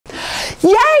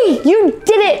Yay! You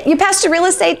did it! You passed your real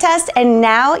estate test and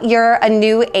now you're a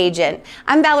new agent.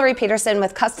 I'm Valerie Peterson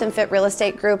with Custom Fit Real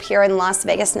Estate Group here in Las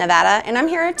Vegas, Nevada, and I'm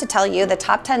here to tell you the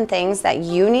top 10 things that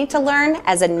you need to learn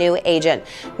as a new agent.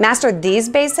 Master these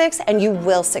basics and you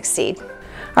will succeed.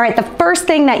 All right, the first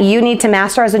thing that you need to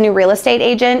master as a new real estate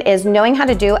agent is knowing how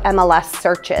to do MLS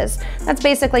searches. That's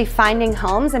basically finding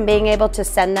homes and being able to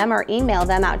send them or email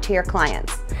them out to your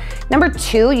clients. Number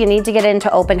 2, you need to get into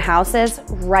open houses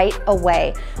right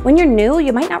away. When you're new,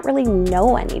 you might not really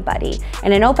know anybody.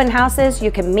 And in open houses, you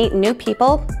can meet new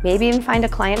people, maybe even find a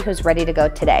client who's ready to go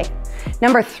today.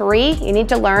 Number 3, you need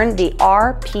to learn the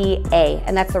RPA,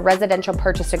 and that's the Residential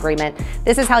Purchase Agreement.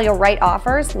 This is how you'll write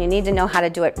offers, and you need to know how to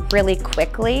do it really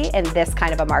quickly in this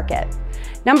kind of a market.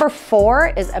 Number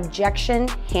 4 is objection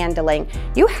handling.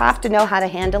 You have to know how to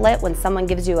handle it when someone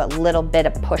gives you a little bit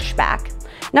of pushback.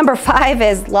 Number 5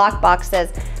 is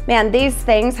lockboxes. Man, these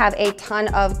things have a ton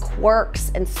of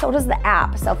quirks, and so does the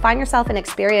app. So find yourself an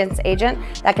experienced agent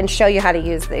that can show you how to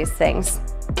use these things.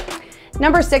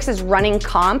 Number 6 is running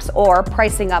comps, or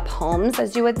pricing up homes,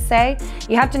 as you would say.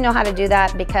 You have to know how to do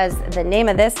that because the name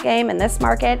of this game in this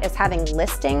market is having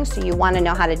listings, so you want to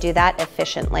know how to do that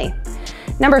efficiently.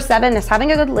 Number 7 is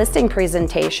having a good listing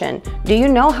presentation. Do you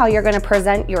know how you're going to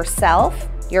present yourself,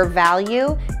 your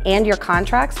value, and your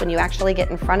contracts when you actually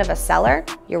get in front of a seller?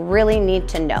 You really need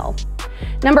to know.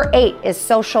 Number 8 is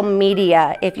social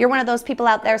media. If you're one of those people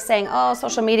out there saying, oh,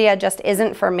 social media just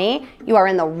isn't for me, you are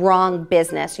in the wrong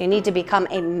business. You need to become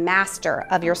a master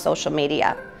of your social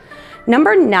media.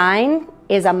 Number 9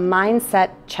 is a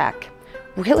mindset check.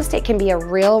 Real estate can be a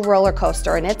real roller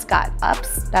coaster, and it's got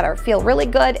ups that feel really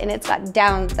good and it's got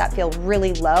downs that feel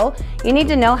really low. You need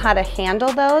to know how to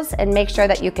handle those and make sure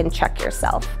that you can check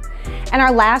yourself. And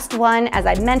our last one, as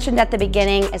I mentioned at the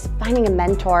beginning, is finding a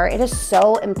mentor. It is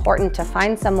so important to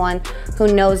find someone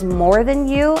who knows more than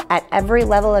you at every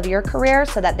level of your career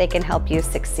so that they can help you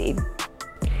succeed.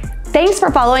 Thanks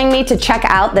for following me to check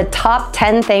out the top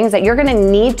 10 things that you're gonna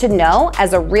need to know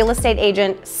as a real estate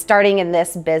agent starting in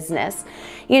this business.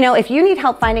 You know, if you need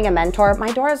help finding a mentor,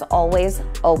 my door is always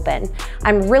open.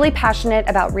 I'm really passionate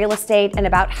about real estate and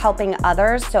about helping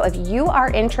others. So if you are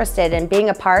interested in being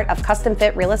a part of Custom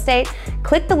Fit Real Estate,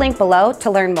 click the link below to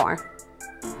learn more.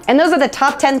 And those are the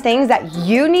top 10 things that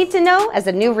you need to know as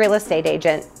a new real estate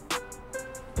agent.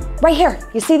 Right here,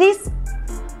 you see these?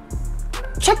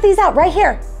 Check these out right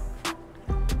here.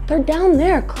 They're down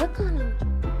there, click on them.